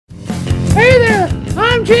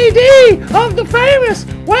GD of The Famous.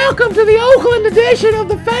 Welcome to the Oakland edition of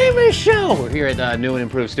The Famous Show. We're here at New and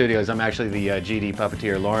Improved Studios. I'm actually the GD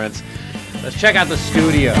puppeteer, Lawrence. Let's check out the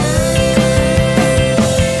studio.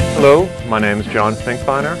 Hello, my name is John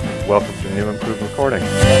Finkbeiner. Welcome to New Improved Recording.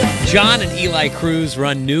 John and Eli Cruz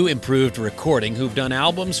run New Improved Recording, who've done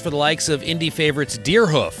albums for the likes of indie favorites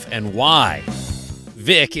Deerhoof and Why.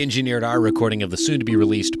 Vic engineered our recording of the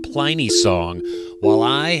soon-to-be-released Pliny song, while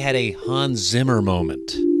I had a Hans Zimmer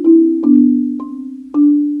moment.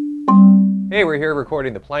 Hey, we're here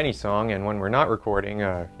recording the Pliny song, and when we're not recording,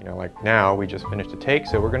 like now, we just finished a take,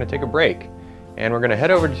 so we're going to take a break. And we're going to head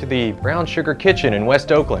over to the Brown Sugar Kitchen in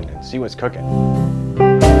West Oakland and see what's cooking.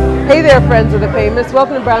 Hey there, friends of The Famous.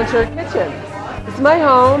 Welcome to Brown Sugar Kitchen. It's my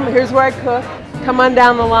home. Here's where I cook. Come on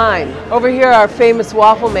down the line. Over here are famous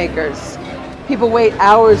waffle makers. People wait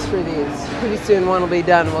hours for these. Pretty soon one will be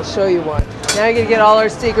done and we'll show you one. Now you're going to get all our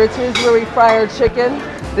secrets. Here's where we fry our chicken.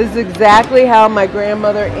 This is exactly how my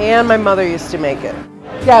grandmother and my mother used to make it.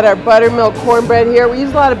 Got our buttermilk cornbread here. We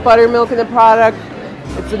use a lot of buttermilk in the product.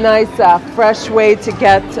 It's a nice fresh way to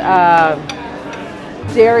get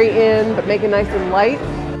dairy in, but make it nice and light.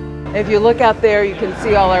 And if you look out there, you can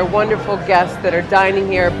see all our wonderful guests that are dining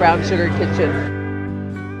here at Brown Sugar Kitchen.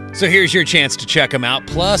 So here's your chance to check them out,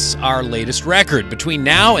 plus our latest record. Between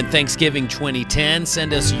now and Thanksgiving 2010,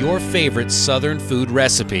 send us your favorite Southern food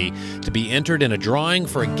recipe to be entered in a drawing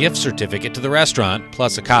for a gift certificate to the restaurant,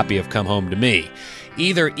 plus a copy of Come Home to Me.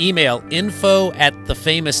 Either email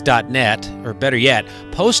info@thefamous.net, or better yet,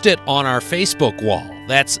 post it on our Facebook wall.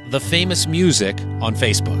 That's The Famous Music on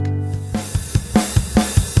Facebook.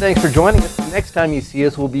 Thanks for joining us. Next time you see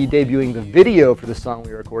us, we'll be debuting the video for the song we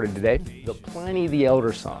recorded today, the Pliny the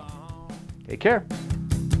Elder song. Take care.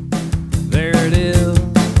 There it is,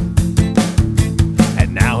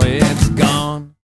 and now it's gone.